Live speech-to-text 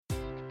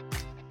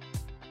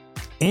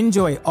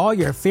Enjoy all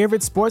your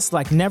favorite sports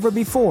like never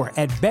before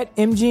at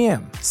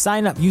BetMGM.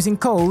 Sign up using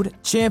code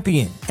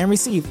CHAMPION and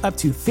receive up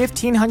to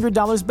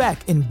 $1,500 back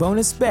in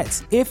bonus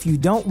bets if you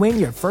don't win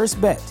your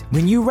first bet.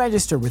 When you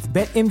register with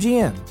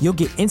BetMGM, you'll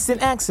get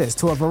instant access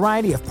to a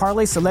variety of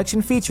parlay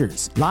selection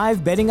features,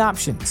 live betting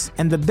options,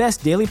 and the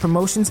best daily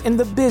promotions in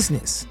the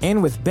business.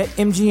 And with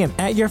BetMGM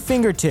at your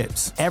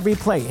fingertips, every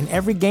play and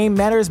every game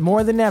matters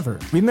more than ever.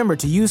 Remember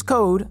to use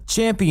code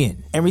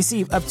CHAMPION and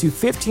receive up to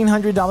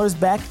 $1,500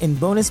 back in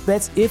bonus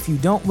bets if you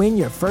don't win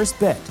your first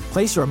bet.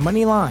 Place your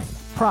money line,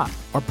 prop,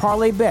 or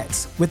parlay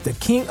bets with the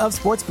king of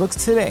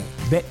sportsbooks today.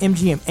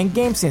 BetMGM and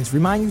GameSense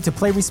remind you to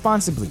play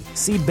responsibly.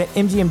 See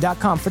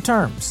BetMGM.com for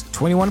terms.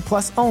 21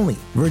 plus only.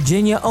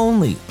 Virginia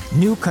only.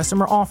 New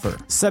customer offer.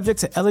 Subject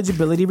to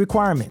eligibility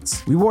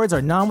requirements. Rewards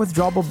are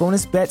non-withdrawable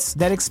bonus bets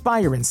that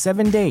expire in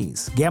 7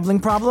 days. Gambling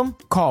problem?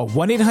 Call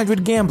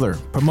 1-800-GAMBLER.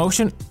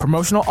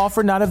 Promotional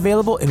offer not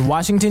available in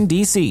Washington,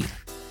 D.C.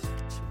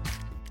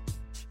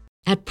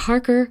 At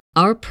Parker,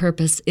 our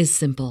purpose is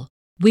simple.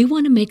 We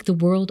want to make the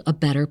world a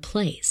better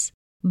place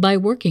by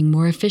working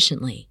more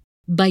efficiently,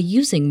 by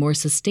using more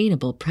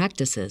sustainable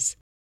practices,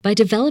 by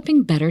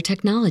developing better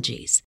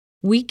technologies.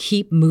 We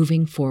keep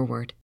moving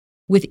forward.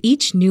 With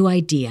each new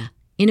idea,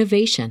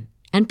 innovation,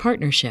 and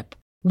partnership,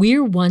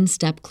 we're one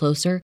step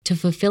closer to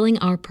fulfilling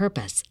our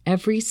purpose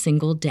every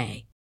single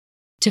day.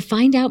 To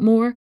find out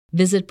more,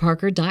 visit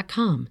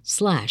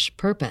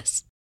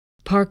parker.com/purpose.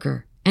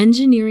 Parker,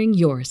 engineering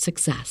your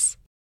success.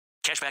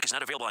 Cashback is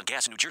not available on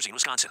gas in New Jersey and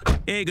Wisconsin.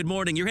 Hey, good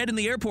morning. You're heading to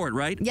the airport,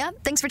 right?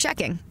 Yep, thanks for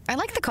checking. I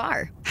like the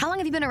car. How long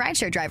have you been a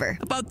rideshare driver?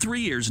 About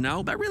 3 years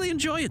now. I really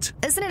enjoy it.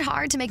 Isn't it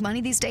hard to make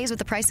money these days with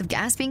the price of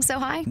gas being so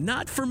high?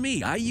 Not for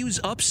me. I use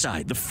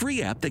Upside, the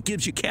free app that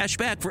gives you cash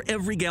back for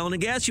every gallon of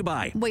gas you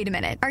buy. Wait a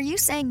minute. Are you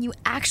saying you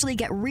actually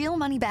get real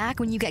money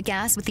back when you get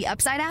gas with the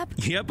Upside app?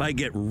 Yep, I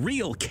get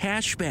real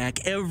cash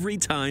back every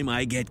time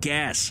I get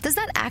gas. Does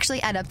that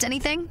actually add up to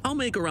anything? I'll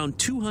make around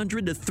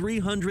 $200 to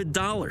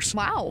 $300.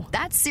 Wow,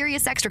 that's serious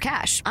extra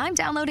cash. I'm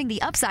downloading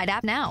the Upside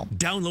app now.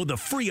 Download the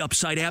free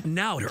Upside app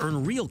now to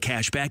earn real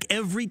cash back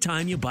every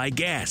time you buy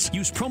gas.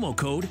 Use promo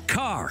code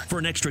CAR for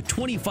an extra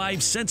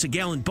 25 cents a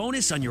gallon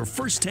bonus on your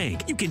first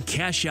tank. You can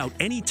cash out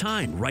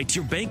anytime right to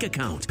your bank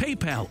account,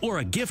 PayPal, or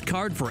a gift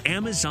card for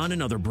Amazon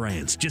and other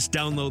brands. Just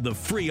download the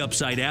free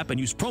Upside app and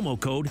use promo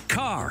code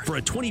CAR for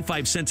a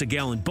 25 cents a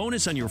gallon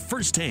bonus on your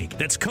first tank.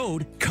 That's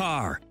code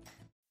CAR.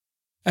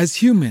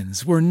 As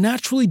humans, we're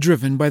naturally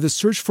driven by the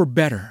search for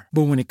better.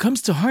 But when it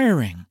comes to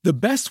hiring, the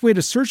best way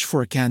to search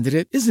for a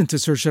candidate isn't to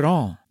search at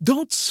all.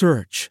 Don't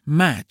search,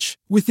 match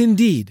with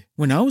Indeed.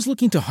 When I was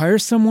looking to hire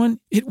someone,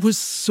 it was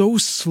so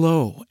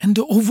slow and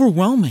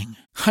overwhelming.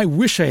 I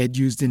wish I had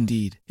used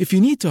Indeed. If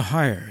you need to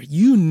hire,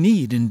 you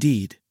need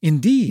Indeed.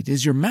 Indeed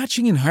is your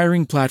matching and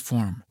hiring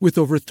platform with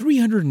over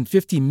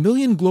 350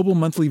 million global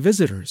monthly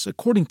visitors,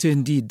 according to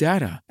Indeed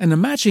data, and a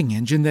matching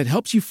engine that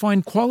helps you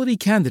find quality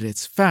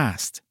candidates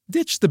fast.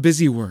 Ditch the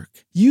busy work.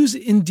 Use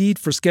Indeed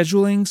for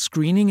scheduling,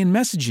 screening, and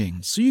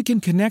messaging so you can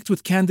connect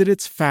with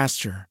candidates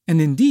faster. And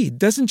Indeed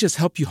doesn't just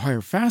help you hire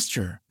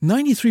faster.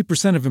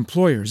 93% of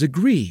employers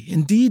agree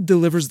Indeed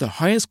delivers the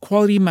highest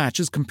quality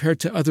matches compared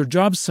to other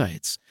job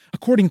sites,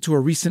 according to a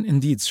recent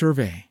Indeed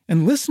survey.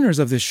 And listeners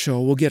of this show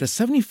will get a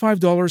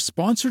 $75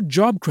 sponsored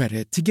job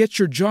credit to get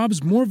your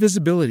jobs more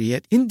visibility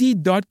at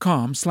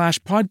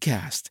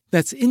Indeed.com/podcast.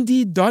 That's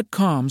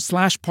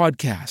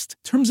Indeed.com/podcast.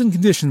 Terms and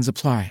conditions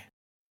apply.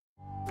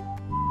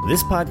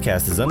 This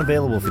podcast is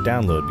unavailable for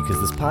download because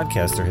this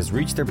podcaster has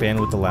reached their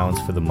bandwidth allowance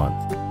for the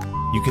month.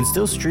 You can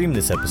still stream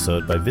this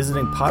episode by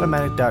visiting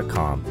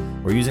Podomatic.com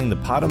or using the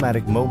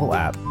Podomatic mobile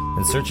app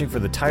and searching for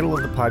the title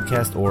of the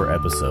podcast or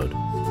episode.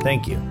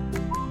 Thank you.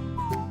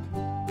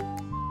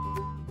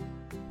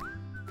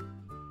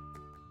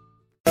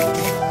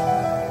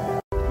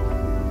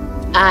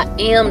 I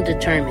am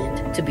determined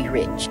to be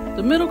rich.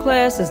 The middle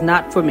class is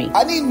not for me.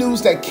 I need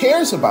news that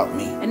cares about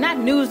me. And not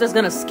news that's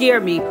going to scare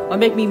me or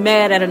make me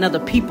mad at another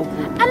people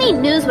group. I need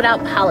news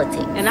without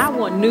politics. And I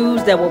want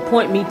news that will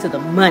point me to the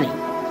money.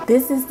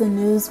 This is the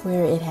news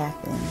where it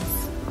happens.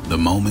 The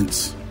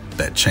moments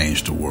that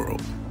change the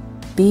world.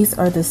 These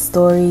are the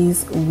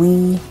stories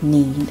we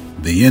need.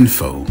 The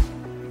info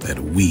that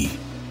we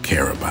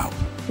care about.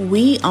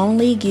 We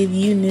only give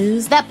you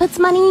news that puts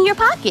money in your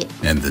pocket.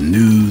 And the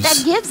news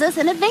that gives us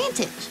an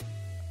advantage.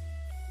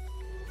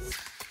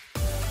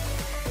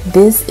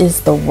 This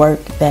is the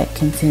work that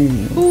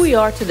continues. Who we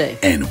are today.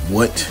 And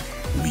what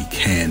we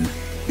can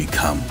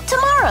become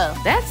tomorrow.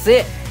 That's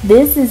it.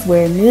 This is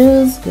where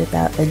news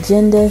without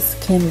agendas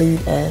can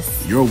lead us.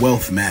 Your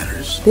wealth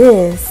matters.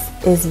 This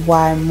is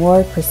why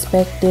more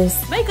perspectives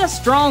make us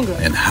stronger.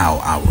 And how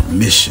our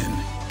mission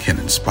can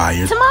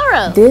inspire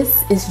tomorrow.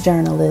 This is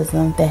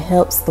journalism that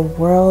helps the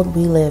world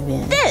we live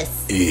in. This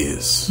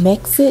is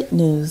Mexit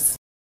News.